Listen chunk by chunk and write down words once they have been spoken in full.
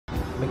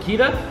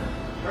Makita?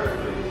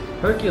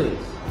 Hercules.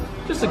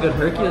 Just a good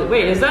Hercules.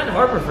 Wait, is that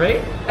Harbor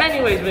Freight?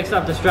 Anyways, Vic,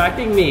 stop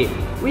distracting me.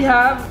 We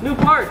have new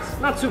parts,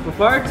 not super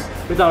parts.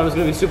 We thought it was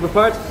gonna be super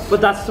parts,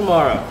 but that's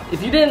tomorrow.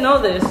 If you didn't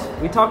know this,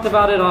 we talked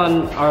about it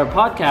on our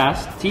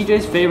podcast.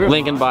 TJ's favorite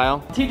link in bio.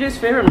 TJ's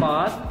favorite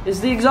mod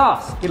is the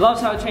exhaust. He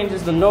loves how it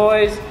changes the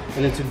noise,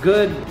 and it's a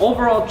good,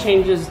 overall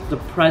changes the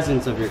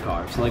presence of your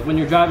car. So like when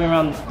you're driving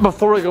around.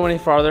 Before we go any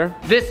farther,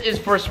 this is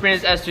for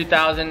Sabrina's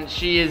S2000.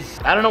 She is,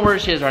 I don't know where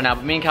she is right now,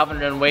 but me and Calvin are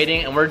done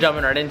waiting and we're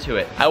jumping right into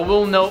it. I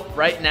will note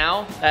right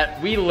now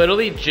that we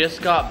literally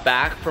just got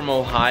back from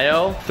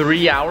Ohio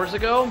 3 hours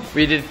ago.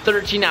 We did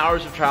 13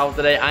 hours of travel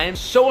today. I am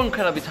so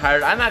incredibly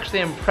tired. I'm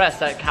actually impressed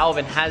that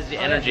Calvin has the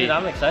energy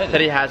I'm excited.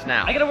 that he has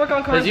now. I gotta work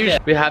on cars today.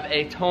 We have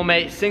a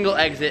Poway single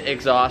exit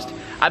exhaust.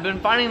 I've been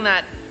finding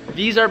that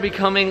these are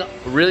becoming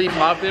really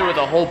popular with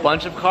a whole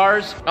bunch of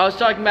cars. I was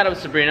talking about it with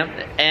Sabrina,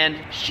 and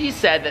she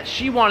said that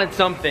she wanted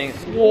something.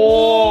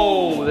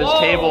 Whoa, this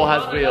table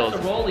has wheels.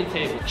 That's a rolly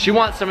table. She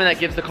wants something that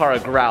gives the car a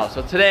growl.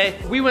 So today,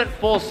 we went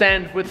full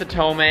send with the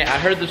Poway. I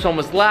heard this one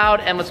was loud,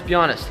 and let's be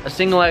honest, a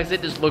single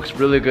exit just looks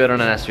really good on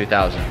an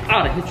S2000. I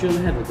ought to hit you in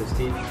the head with this,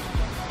 Steve.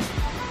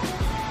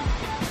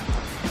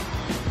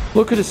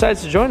 Look who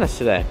decides to join us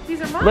today.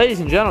 These are mine. Ladies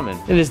and gentlemen,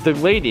 it is the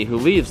lady who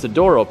leaves the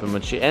door open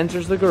when she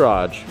enters the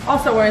garage.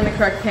 Also wearing the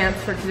correct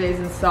pants for today's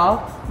install.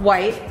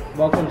 White.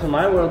 Welcome to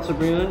my world,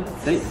 Sabrina.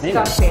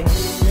 Stop changing.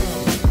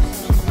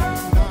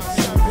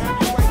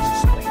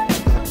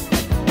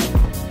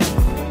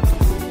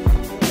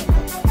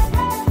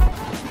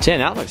 10,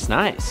 that looks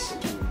nice.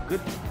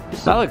 Good.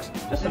 That looks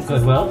Just some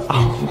good welds.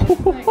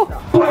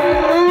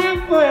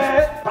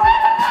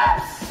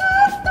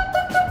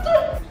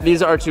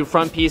 These are 2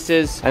 front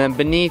pieces, and then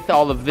beneath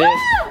all of this,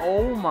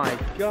 oh my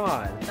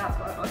god.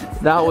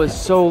 That was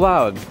so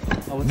loud.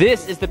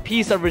 This is the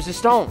piece of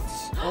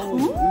resistance.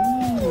 Ooh.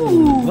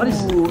 What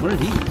are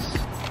these?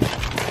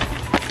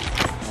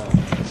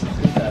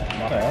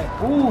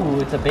 Ooh,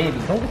 it's a baby.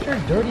 Don't get your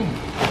dirty,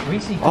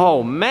 greasy.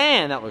 Oh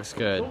man, that looks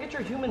good. Don't get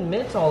your human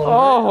mitts all over.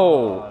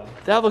 Oh,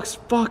 that looks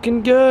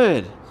fucking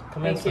good.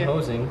 Commence the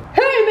hosing.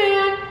 Hey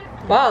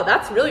man! Wow,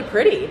 that's really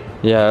pretty.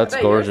 Yeah, that's I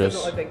bet yours gorgeous.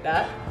 doesn't look like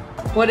that.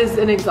 What is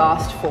an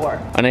exhaust for?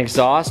 An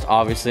exhaust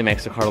obviously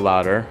makes the car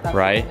louder, That's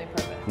right? the only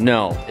purpose.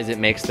 No, is it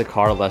makes the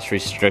car less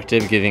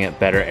restrictive, giving it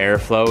better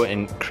airflow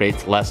and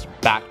creates less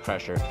back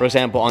pressure. For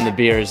example, on the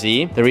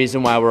BRZ, the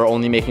reason why we're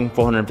only making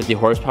 450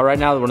 horsepower right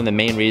now, one of the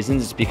main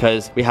reasons is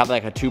because we have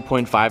like a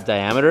 2.5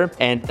 diameter,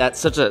 and that's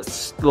such a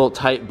little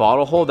tight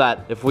bottle hole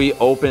that if we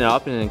open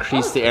up and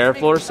increase the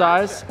airflow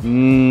size,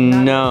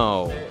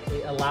 no.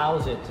 It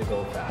allows it to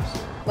go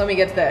faster. Let me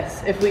get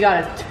this. If we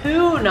got a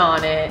tune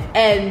on it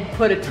and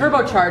put a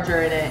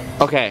turbocharger in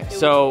it. Okay,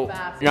 so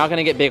you're not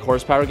gonna get big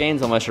horsepower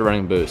gains unless you're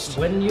running boost.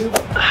 Wouldn't you?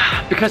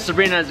 Because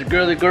Sabrina is a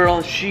girly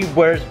girl, she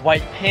wears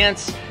white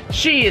pants.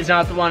 She is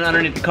not the one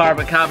underneath the car,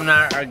 but Calvin and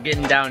I are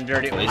getting down and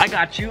dirty. I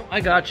got you,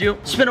 I got you.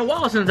 It's been a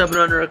while since I've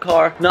been under a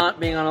car, not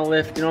being on a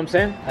lift, you know what I'm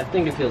saying? I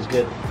think it feels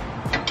good.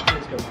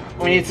 Let's go.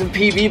 We need some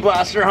PV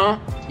blaster, huh?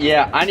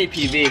 Yeah, I need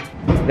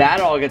PV.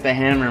 That'll all get the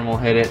hammer and we'll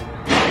hit it.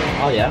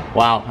 Oh yeah?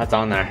 Wow, that's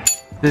on there.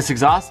 This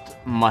exhaust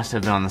must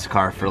have been on this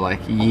car for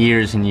like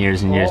years and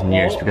years and years and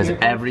years because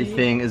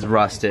everything is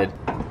rusted.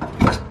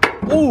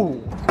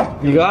 Ooh,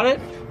 you got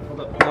it?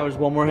 Now there's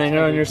one more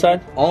hanger on your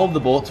side. All of the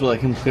bolts were like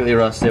completely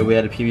rusted. We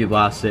had to PV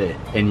blast it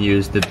and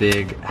use the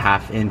big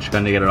 1/2-inch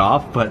gun to get it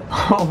off. But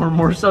what we're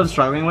more so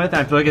struggling with, and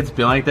I feel like it's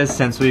been like this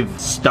since we've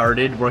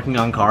started working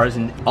on cars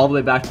and all the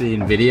way back to the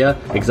NVIDIA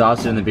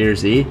exhaust in the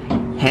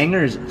BRZ,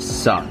 hangers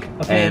suck.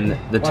 Okay. And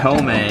the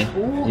Poway,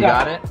 you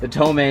got it? The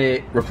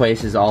Poway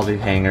replaces all the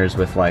hangers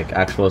with like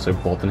actual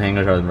like bolt-on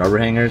hangers rather than rubber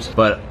hangers.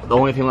 But the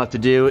only thing left to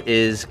do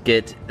is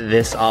get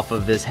this off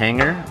of this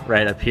hanger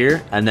right up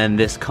here, and then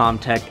this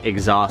Comtech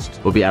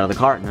exhaust will be out of the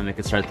cart, and then we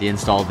can start the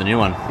install of the new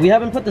one. We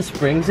haven't put the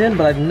springs in,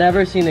 but I've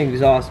never seen an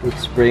exhaust with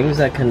springs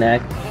that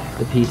connect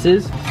the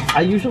pieces.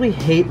 I usually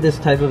hate this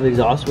type of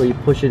exhaust where you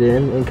push it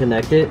in and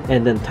connect it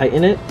and then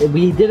tighten it.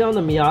 We did it on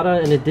the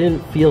Miata and it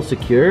didn't feel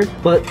secure,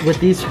 but with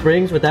these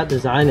springs, with that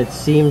design, it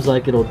seems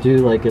like it'll do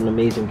like an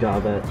amazing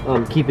job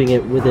at keeping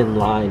it within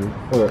line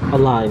or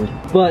aligned.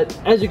 But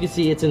as you can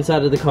see, it's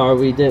inside of the car.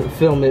 We didn't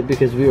film it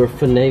because we were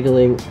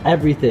finagling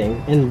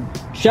everything. And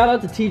shout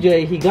out to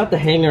TJ, he got the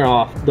hanger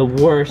off the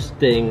worst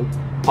thing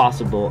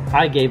possible.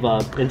 I gave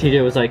up and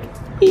TJ was like,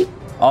 eep.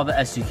 All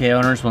the SUK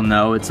owners will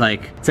know it's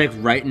like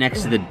right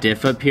next to the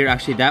diff up here.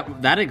 Actually,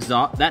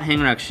 that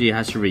hanger actually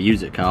has to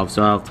reuse it, Cal,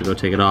 so I'll have to go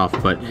take it off.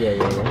 But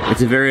yeah.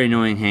 It's a very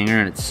annoying hanger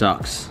and it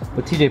sucks.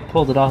 But TJ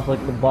pulled it off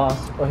like the boss.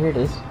 Oh, here it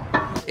is.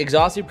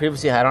 Exhaust we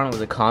previously had on it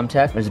was a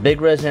Comtech. There's a big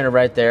resonator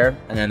right there,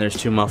 and then there's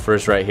 2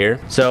 mufflers right here.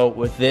 So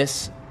with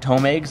this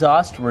Tomei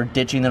exhaust, we're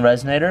ditching the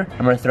resonator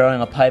and we're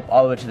throwing a pipe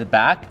all the way to the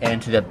back and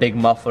to the big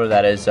muffler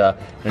that is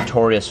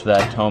notorious for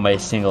that Tomei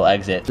single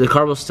exit. The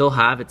car will still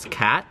have its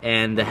cat,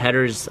 and the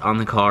headers on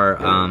the car,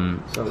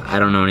 I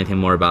don't know anything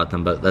more about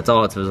them, but that's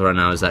all it says right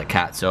now is that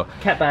cat. So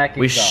cat back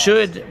we exhaust.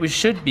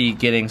 should be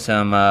getting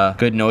some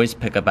good noise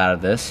pickup out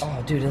of this.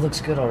 Oh, dude, it looks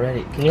good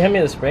already. Can you hand me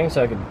the spring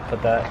so I can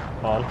put that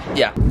on?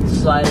 Yeah.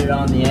 Slide it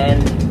on the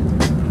end.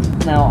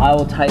 Now I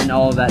will tighten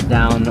all of that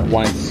down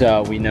once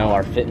we know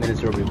our fitment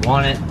is where we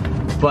want it.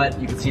 But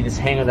you can see this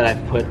hanger that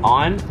I've put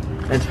on.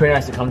 And it's pretty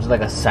nice. It comes with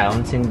like a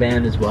silencing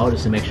band as well,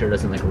 just to make sure it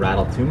doesn't like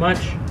rattle too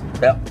much.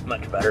 Yep,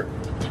 much better.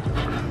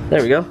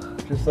 There we go.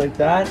 Just like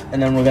that. And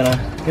then we're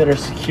gonna get our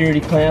security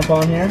clamp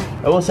on here.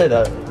 I will say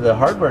that the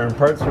hardware and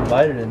parts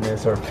provided in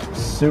this are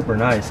super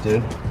nice,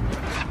 dude.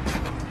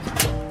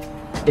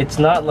 It's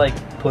not like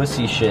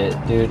pussy shit,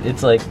 dude.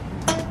 It's like,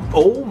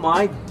 oh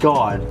my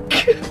god.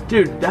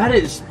 Dude, that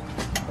is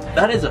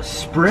a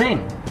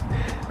spring.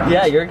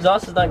 yeah, your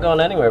exhaust is not going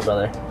anywhere,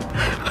 brother.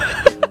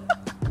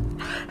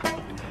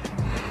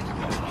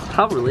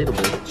 How relatable.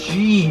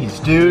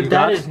 Jeez, dude,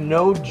 that is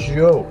no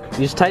joke. You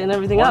just tighten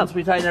everything up. Once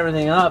we tighten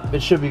everything up,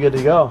 it should be good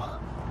to go.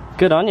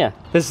 Good on ya.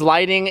 This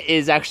lighting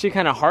is actually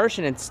kind of harsh,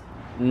 and it's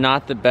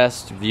not the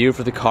best view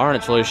for the car, and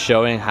it's really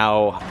showing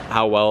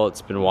how well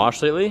it's been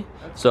washed lately.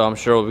 So I'm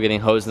sure we'll be getting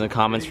hosed in the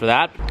comments for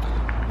that.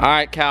 All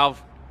right, Calv,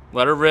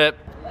 let her rip.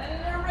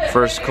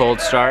 First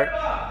cold start.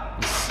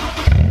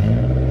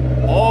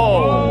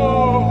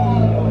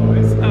 Oh,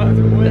 it sounds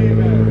way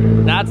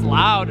better. That's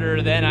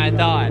louder than I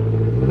thought.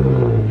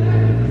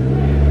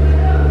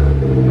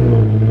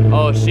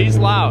 Oh, she's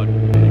loud.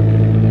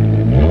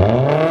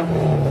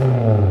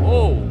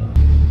 Oh.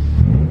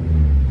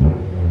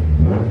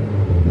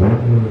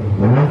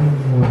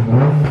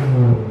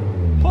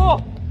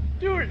 Oh,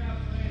 dude,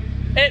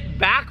 it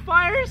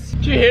backfires?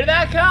 Did you hear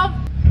that, Cal?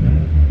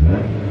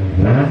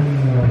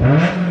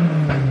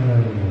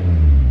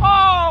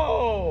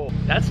 Oh,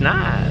 that's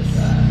nice.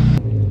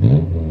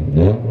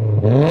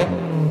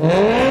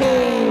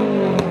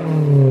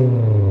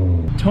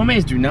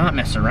 Tomeis do not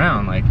mess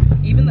around, like.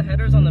 Even the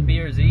headers on the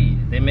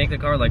BRZ, they make the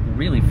car like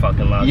really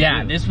fucking loud.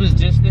 Yeah, too. this is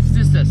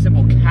just a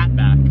simple cat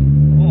back.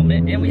 Oh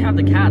man, and we have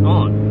the cat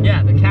on.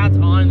 Yeah, the cat's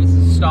on, and this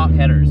is stock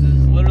headers. This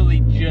is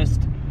literally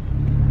just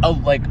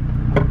like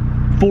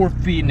 4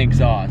 feet in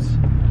exhaust.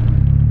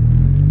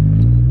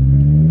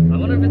 I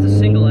wonder if it's a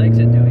single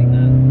exit doing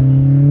that.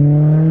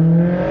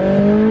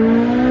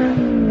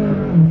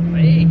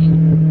 Hey.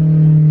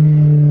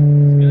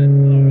 It's good.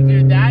 Oh,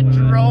 Dude, that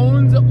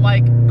drones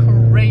like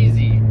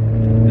crazy.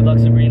 good luck,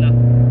 Sabrina.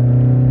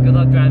 Good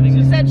luck driving.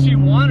 She said she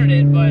wanted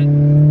it, but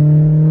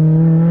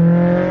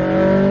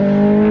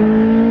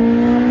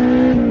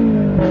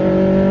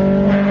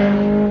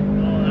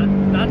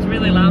oh, that's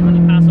really loud when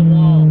you pass a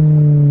wall.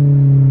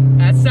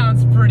 that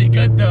sounds pretty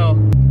good though.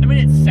 I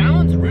mean, it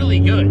sounds really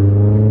good.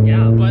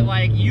 Yeah, But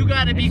like, you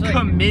gotta be like-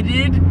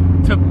 committed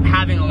to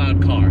having a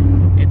loud car.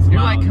 You're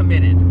loud. like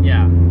committed.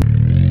 yeah.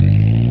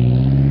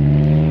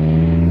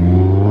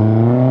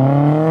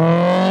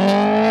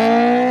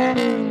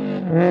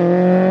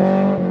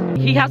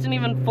 He hasn't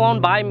even flown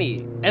by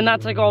me, and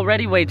that's like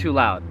already way too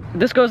loud.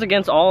 This goes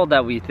against all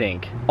that we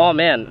think. Oh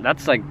man,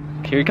 that's like,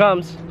 here he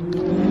comes.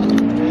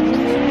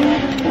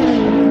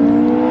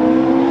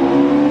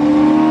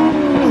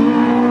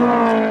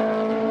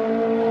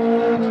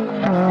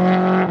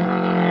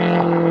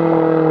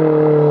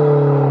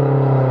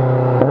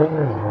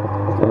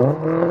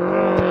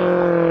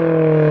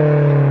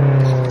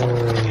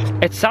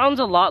 It sounds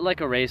a lot like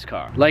a race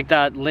car. Like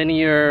that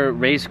linear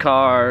race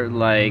car,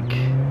 like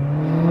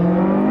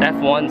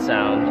F1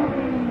 sound.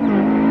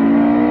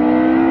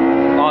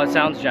 Oh, it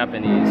sounds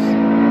Japanese.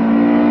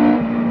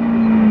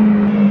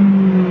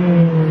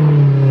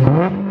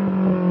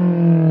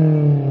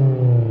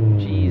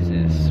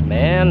 Jesus,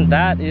 man,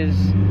 that is...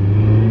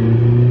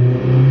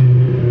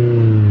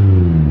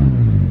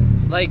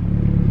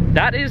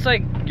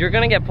 like, you're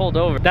gonna get pulled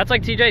over. That's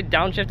like TJ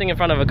downshifting in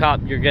front of a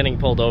cop, you're getting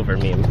pulled over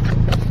meme.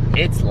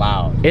 It's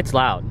loud. It's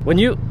loud. When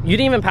you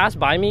didn't even pass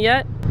by me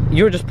yet,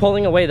 you were just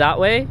pulling away that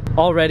way,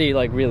 already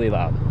like really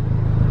loud.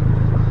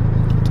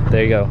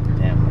 There you go.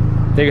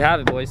 Damn. There you have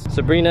it, boys.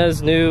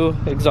 Sabrina's new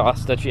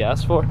exhaust that she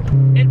asked for.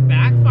 It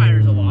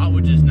backfires a lot,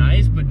 which is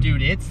nice, but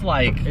dude, it's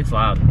like, It's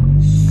loud.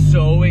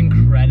 so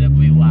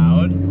incredibly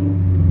loud.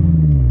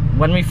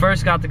 When we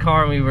first got the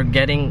car and we were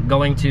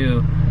going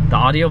to the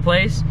audio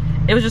place,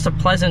 it was just a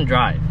pleasant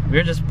drive. We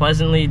were just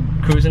pleasantly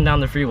cruising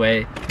down the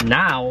freeway.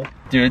 Now,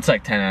 Dude, it's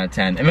like 10 out of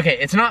 10. And okay,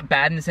 it's not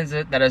bad in the sense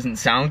that that doesn't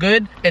sound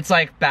good. It's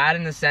like bad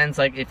in the sense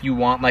like if you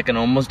want like an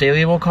almost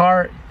dailyable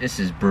car, this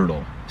is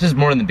brutal. This is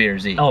more than the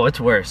BRZ. oh, it's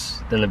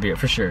worse than the beer,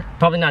 for sure.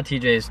 Probably not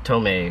TJ's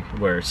Tomei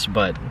worse,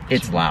 but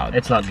It's loud.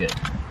 it's not good.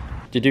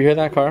 Did you hear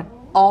that car?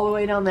 All the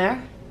way down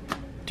there.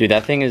 Dude,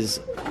 that thing is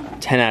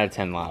 10 out of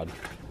 10 loud.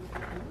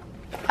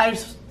 I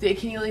just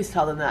Can you at least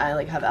tell them that I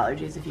like have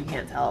allergies if you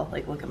can't tell?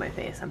 Like, look at my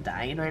face, I'm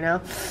dying right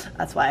now.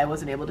 That's why I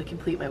wasn't able to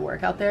complete my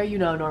workout there. You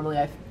know, normally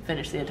I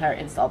finish the entire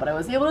install, but I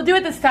wasn't able to do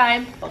it this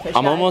time. Okay,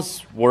 I'm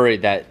almost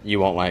worried that you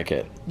won't like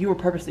it. You were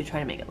purposely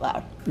trying to make it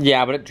loud.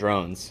 Yeah, but it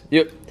drones.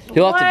 You'll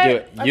have to do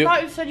it. I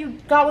thought you said you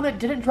got one that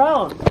didn't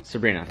drone.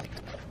 Sabrina,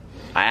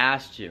 I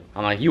asked you.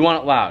 I'm like, you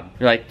want it loud?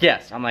 You're like,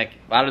 yes. I'm like,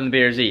 louder than the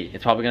BRZ.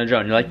 It's probably gonna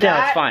drone. You're like, yeah,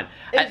 that's fine.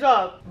 It's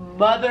a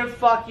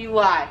motherfucking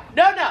lie.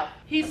 No.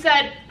 He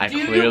said, I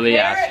clearly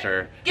asked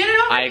her. Get it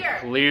over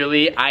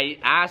here. I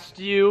asked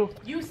you.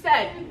 You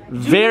said.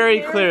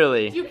 Very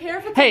clearly. Do you care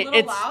if it's a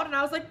little loud? And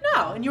I was like,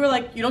 no. And you were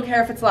like, you don't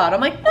care if it's loud.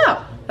 I'm like,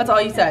 no. That's all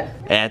you said.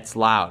 It's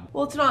loud.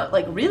 Well, it's not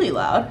like really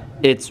loud.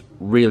 It's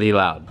really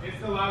loud.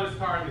 It's the loudest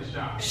car in the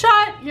shop.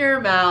 Shut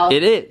your mouth.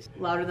 It is.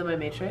 Louder than my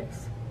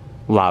Matrix?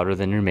 Louder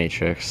than your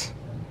Matrix.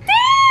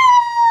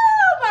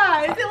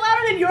 Damn! Is it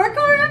louder than your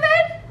car,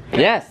 Evan?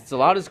 Yes, it's the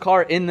loudest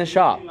car in the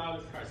shop.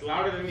 It's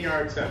louder than the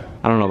RX-7.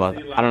 I don't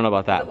know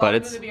about that, but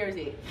it's. Louder than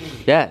the BRZ.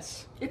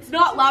 Yes. It's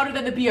not louder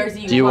than the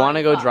BRZ. Do you want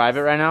to go drive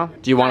it right now?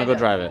 Do you want to go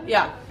drive it?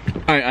 Yeah.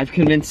 All right, I've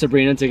convinced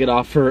Sabrina to get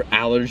off her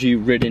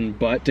allergy-ridden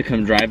butt to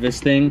come drive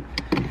this thing.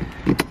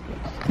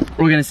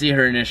 We're gonna see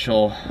her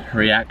initial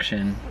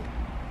reaction.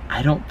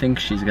 I don't think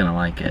she's gonna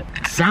like it.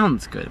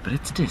 Sounds good, but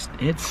it's just,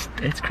 it's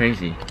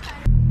crazy.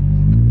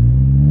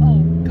 Oh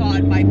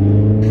God, my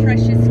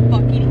precious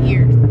fucking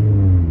ears.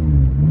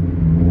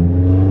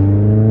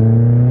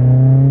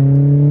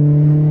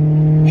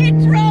 It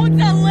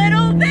drones a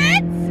little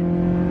bit.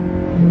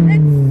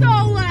 It's so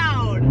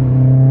loud.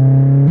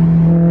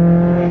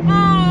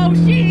 Oh,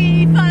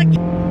 she fucking.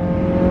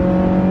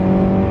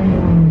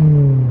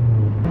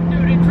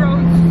 Dude, it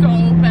drones so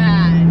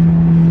bad.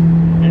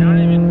 You're not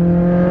even.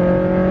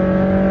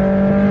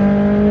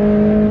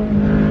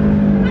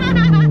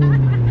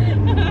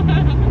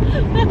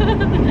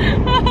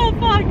 Oh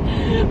fuck.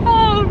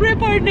 Oh,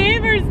 rip our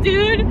neighbors,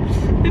 dude.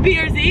 The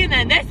BRZ, and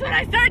then this when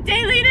I start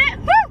tailing it.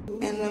 Woo!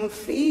 And I'm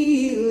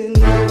feeling